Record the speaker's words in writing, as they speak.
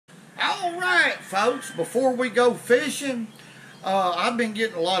All right, folks, before we go fishing, I've been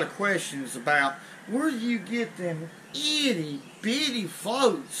getting a lot of questions about where you get them itty bitty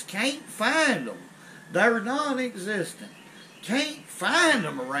floats. Can't find them. They're non-existent. Can't find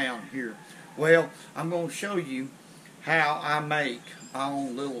them around here. Well, I'm going to show you how I make my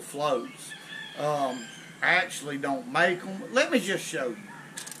own little floats. I actually don't make them. Let me just show you.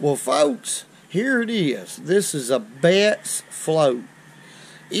 Well, folks, here it is. This is a Betts float.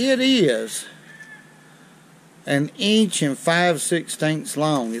 It is 1 inch and 5/16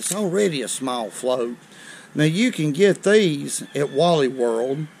 long. It's already a small float. Now you can get these at Wally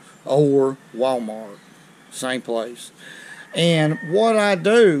World or Walmart, same place. And what I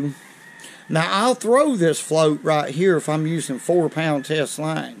do, now I'll throw this float right here if I'm using 4-pound test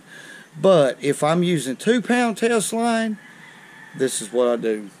line. But if I'm using 2-pound test line, this is what I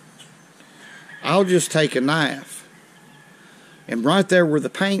do. I'll just take a knife, and right there where the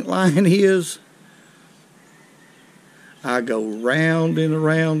paint line is, I go round and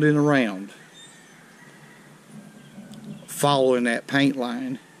around and around, following that paint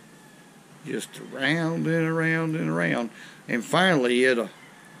line, just around and around and around, and finally it'll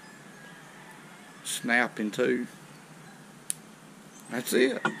snap in two. That's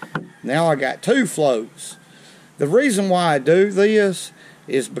it. Now I got 2 floats. The reason why I do this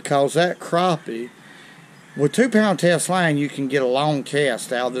is because that crappie, with 2-pound test line, you can get a long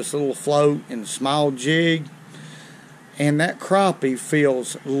cast out of this little float in a small jig, and that crappie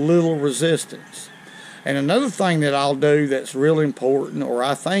feels little resistance. And another thing that I'll do that's really important, or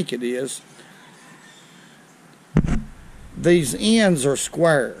I think it is, these ends are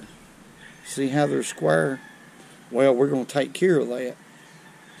square. See how they're square? Well, we're going to take care of that.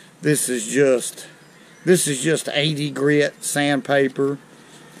 This is just 80 grit sandpaper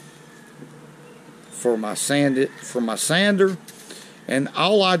for my sander, and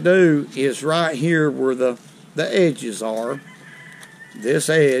all I do is right here where the edges are, this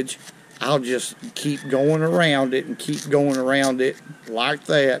edge, I'll just keep going around it and keep going around it like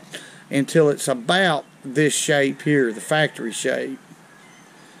that until it's about this shape here, the factory shape.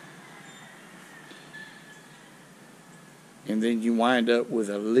 And then you wind up with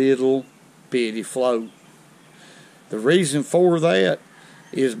a little bitty float. The reason for that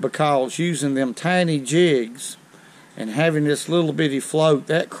is because using them tiny jigs and having this little bitty float,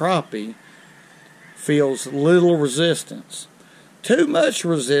 that crappie feels little resistance. Too much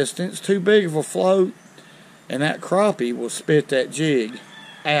resistance, too big of a float, and that crappie will spit that jig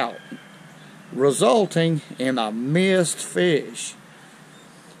out, resulting in a missed fish.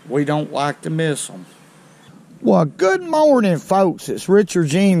 We don't like to miss them. Well, good morning, folks. It's Richard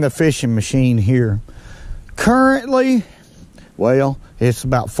Gene, the fishing machine here. Currently, well, it's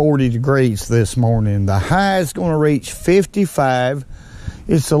about 40 degrees this morning. The high is going to reach 55.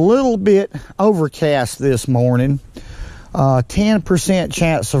 It's a little bit overcast this morning. 10%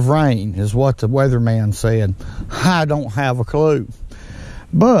 chance of rain is what the weatherman said. I don't have a clue.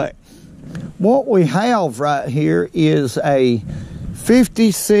 But what we have right here is a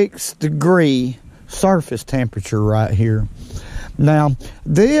 56 degree surface temperature right here. Now,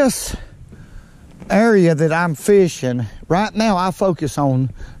 this area that I'm fishing, right now I focus on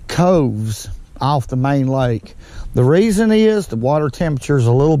coves off the main lake. The reason is the water temperature is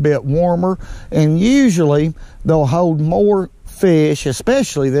a little bit warmer, and usually they'll hold more fish,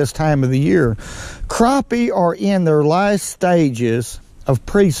 especially this time of the year. Crappie are in their last stages of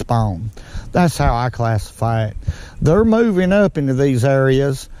pre-spawn. That's how I classify it. They're moving up into these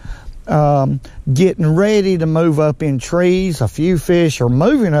areas, getting ready to move up in trees. A few fish are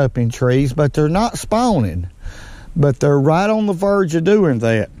moving up in trees, but they're not spawning. But they're right on the verge of doing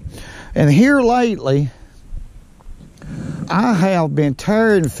that. And here lately, I have been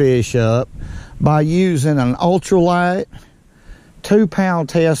tearing fish up by using an ultralight 2-pound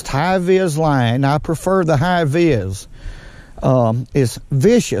test high vis line. I prefer the high vis. It's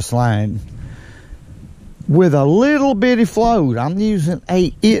vicious line with a little bitty float. I'm using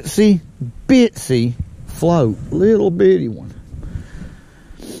a itsy bitsy float, little bitty one,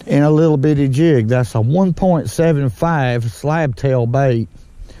 and a little bitty jig. That's a 1.75 slab tail bait.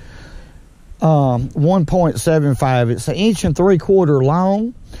 1.75. It's 1 3/4 inches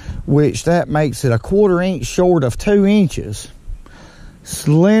long, which that makes it 1/4 inch short of 2 inches.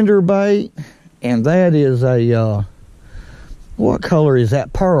 Slender bait, and that is a what color is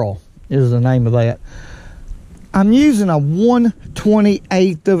that? Pearl is the name of that. I'm using a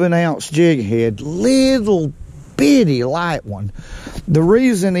 1/28 of an ounce jig head, little bitty light one. The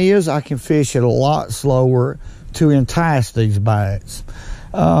reason is I can fish it a lot slower to entice these bites.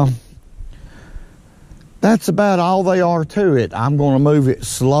 That's about all they are to it. I'm going to move it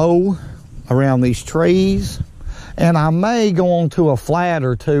slow around these trees, and I may go on to a flat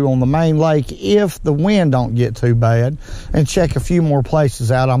or two on the main lake if the wind don't get too bad, and check a few more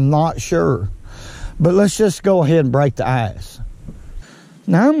places out. I'm not sure, but let's just go ahead and break the ice.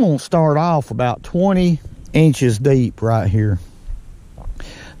 Now I'm going to start off about 20 inches deep right here.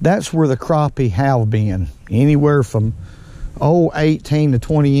 That's where the crappie have been, anywhere from 18 to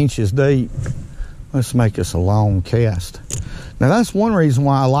 20 inches deep. Let's make us a long cast. Now that's one reason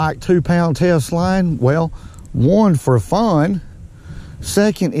why I like 2-pound test line. Well, one, for fun.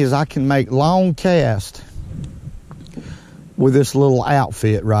 Second is I can make long cast with this little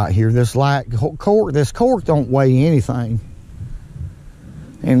outfit right here. This light cork, this cork don't weigh anything.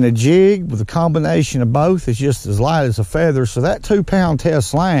 And the jig with a combination of both is just as light as a feather. So that 2-pound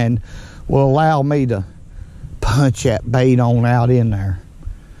test line will allow me to punch that bait on out in there.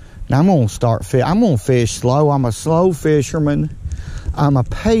 Now I'm going to start fish. I'm going to fish slow. I'm a slow fisherman. I'm a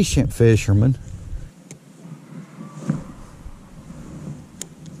patient fisherman.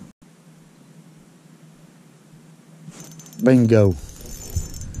 Bingo.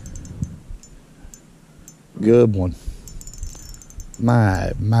 Good one.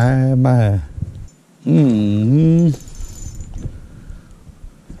 My.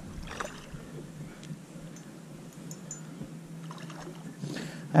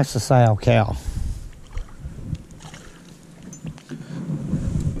 That's a sow cow.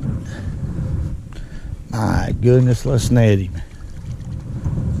 My goodness, let's net him.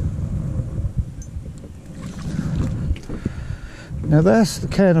 Now that's the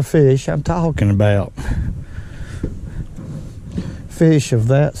kind of fish I'm talking about. Fish of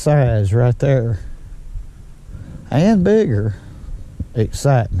that size right there and bigger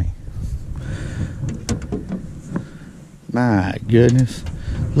excite me. My goodness.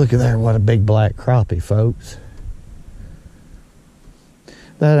 Look at there, what a big black crappie, folks.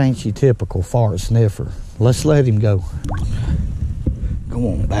 That ain't your typical fart sniffer. Let's let him go. Go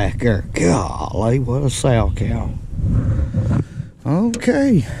on back there. Golly, what a sow cow.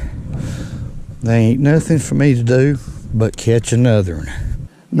 Okay. There ain't nothing for me to do but catch another one.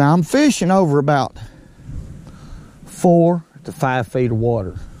 Now I'm fishing over about 4 to 5 feet of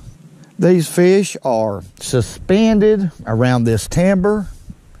water. These fish are suspended around this timber,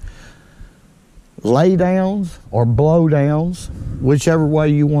 lay downs or blow downs, whichever way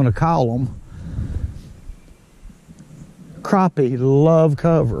you want to call them. Crappie love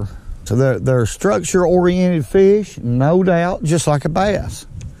cover. So they're structure-oriented fish, no doubt, just like a bass.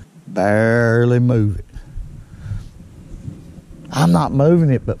 Barely move it. I'm not moving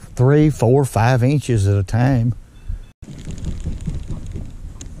it but 3, 4, 5 inches at a time.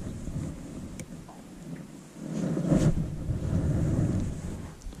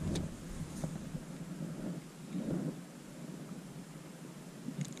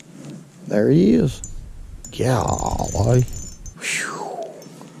 There he is. Golly. Whew.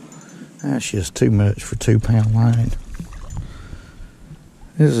 That's just too much for 2-pound line.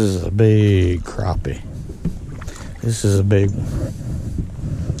 This is a big crappie. This is a big one.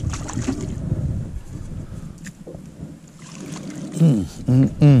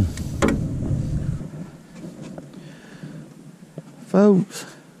 Folks,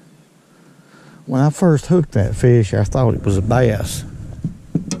 when I first hooked that fish, I thought it was a bass.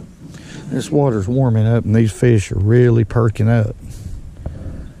 This water's warming up and these fish are really perking up.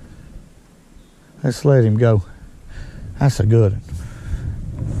 Let's let him go. That's a good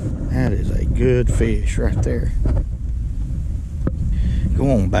one. That is a good fish right there.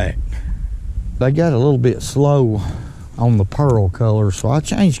 Go on back. They got a little bit slow on the pearl color, so I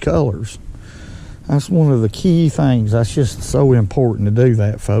changed colors. That's one of the key things. That's just so important to do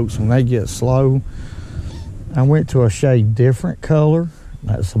that, folks. When they get slow, I went to a shade different color.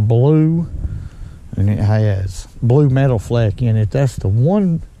 That's a blue, and it has blue metal fleck in it. That's the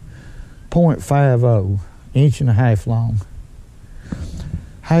 1.50, 1.5 long.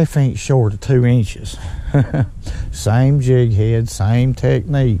 Half inch short of 2 inches. Same jig head, same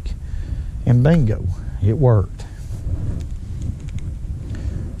technique, and bingo, it worked.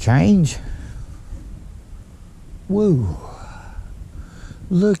 Change. Woo.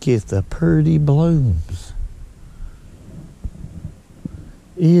 Look at the pretty blooms.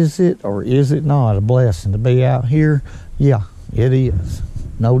 Is it or is it not a blessing to be out here? Yeah, it is.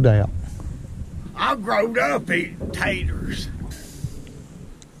 No doubt. I growed up eating taters.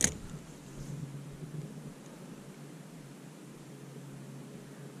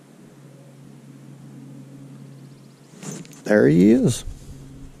 There he is.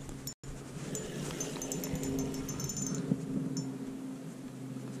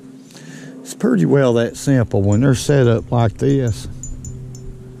 pretty well that simple. When they're set up like this,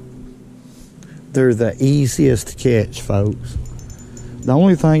 they're the easiest to catch, folks. The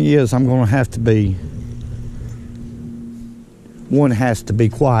only thing is, I'm going to have to be, one has to be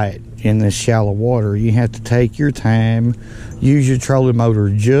quiet in this shallow water. You have to take your time, use your trolling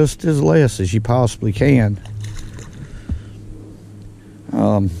motor just as less as you possibly can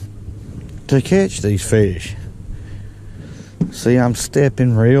to catch these fish. See, I'm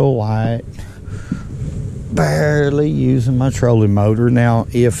stepping real light, barely using my trolling motor. Now,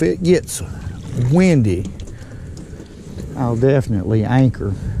 if it gets windy, I'll definitely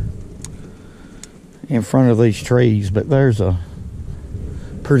anchor in front of these trees, but there's a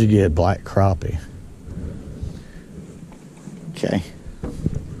pretty good black crappie. Okay.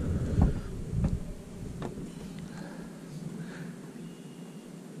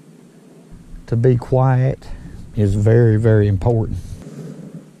 To be quiet is very, very important.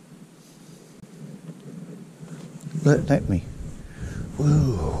 Let me.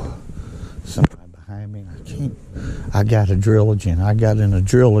 Whoa. Somebody behind me. I can't. I got an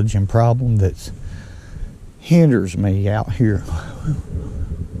adrenaline problem that hinders me out here.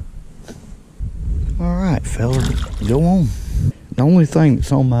 All right, fella, go on. The only thing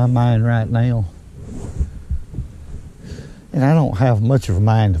that's on my mind right now, and I don't have much of a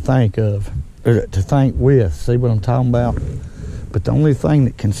mind to think with, see what I'm talking about? But the only thing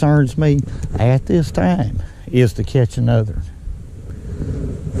that concerns me at this time is to catch another.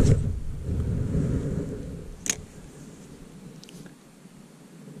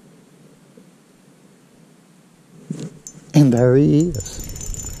 And there he is.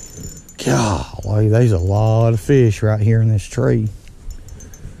 Golly, there's a lot of fish right here in this tree.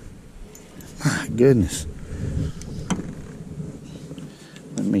 My goodness.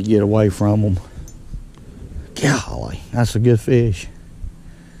 Let me get away from them. Golly, that's a good fish.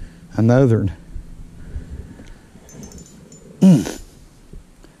 Another one.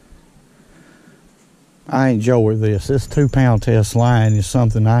 I enjoy this. This 2-pound test line is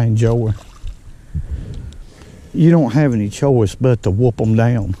something I enjoy. You don't have any choice but to whoop them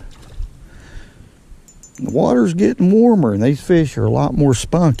down. The water's getting warmer and these fish are a lot more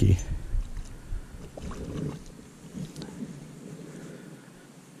spunky.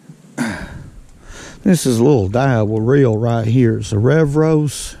 This is a little dyeable reel right here. It's a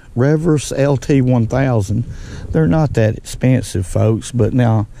Reverse LT1000. They're not that expensive, folks, but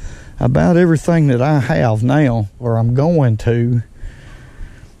now about everything that I have now, or I'm going to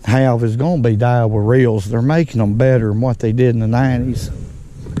have, is going to be dyeable reels. They're making them better than what they did in the 90s.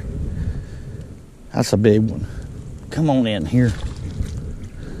 That's a big one. Come on in here.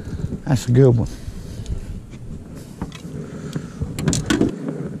 That's a good one.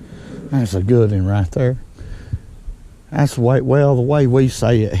 That's a good one right there. That's the way, well, the way we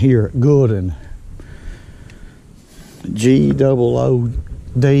say it here at Gooden. G-O-O-D-U-N,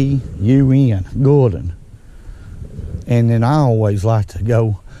 Gooden. And then I always like to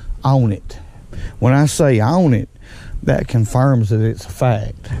go on it. When I say on it, that confirms that it's a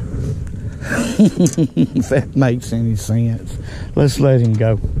fact. If that makes any sense. Let's let him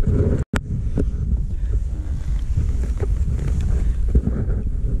go.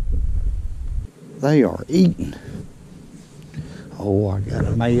 They are eating. Oh, I got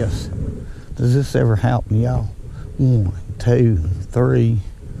a mess. Does this ever happen, y'all? 1, 2, 3,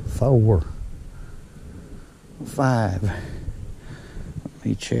 4, 5. Let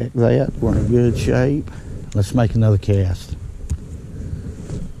me check that. We're in good shape. Let's make another cast.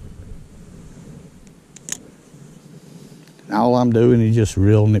 All I'm doing is just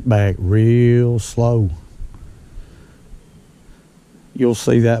reeling it back real slow. You'll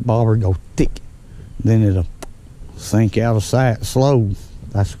see that bobber go tick. Then it'll sink out of sight slow.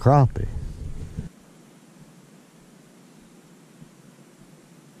 That's a crappie.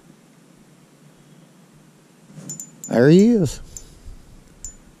 There he is.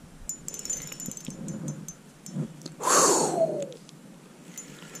 Whew.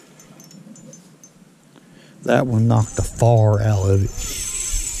 That one knocked the far out of it.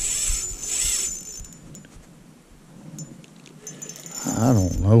 I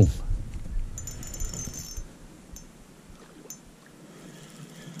don't know.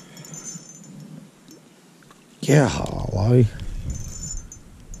 Golly.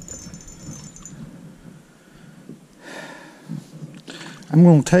 I'm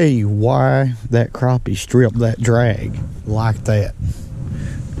going to tell you why that crappie stripped that drag like that.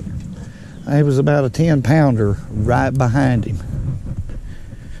 It was about a 10-pounder right behind him.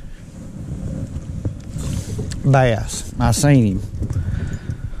 Bass. I seen him.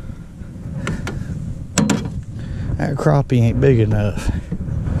 That crappie ain't big enough.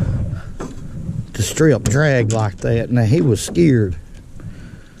 strip drag like that. Now, he was scared.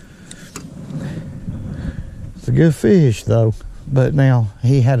 It's a good fish, though. But now,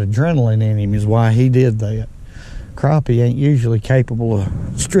 he had adrenaline in him is why he did that. Crappie ain't usually capable of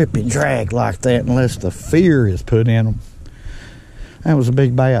stripping drag like that unless the fear is put in them. That was a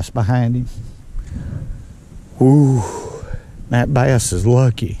big bass behind him. Ooh, that bass is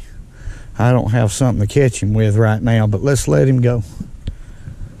lucky. I don't have something to catch him with right now, but let's let him go.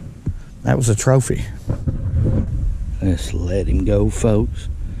 That was a trophy. Let's let him go, folks.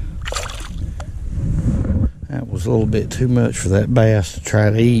 That was a little bit too much for that bass to try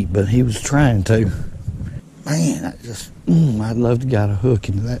to eat, but he was trying to. Man, I'd love to got a hook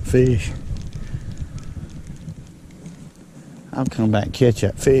into that fish. I'll come back and catch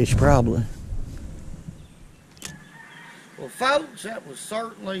that fish probably. Well, folks, that was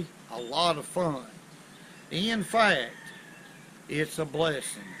certainly a lot of fun. In fact, it's a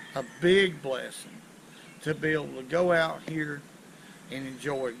blessing, a big blessing, to be able to go out here and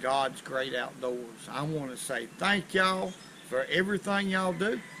enjoy God's great outdoors. I want to say thank y'all for everything y'all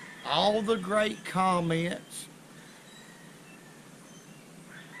do, all the great comments.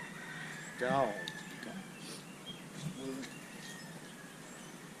 Dog.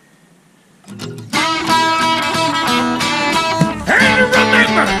 And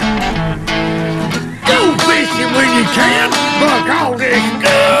remember, go fishing when you can, but all this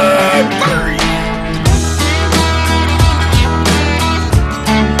good.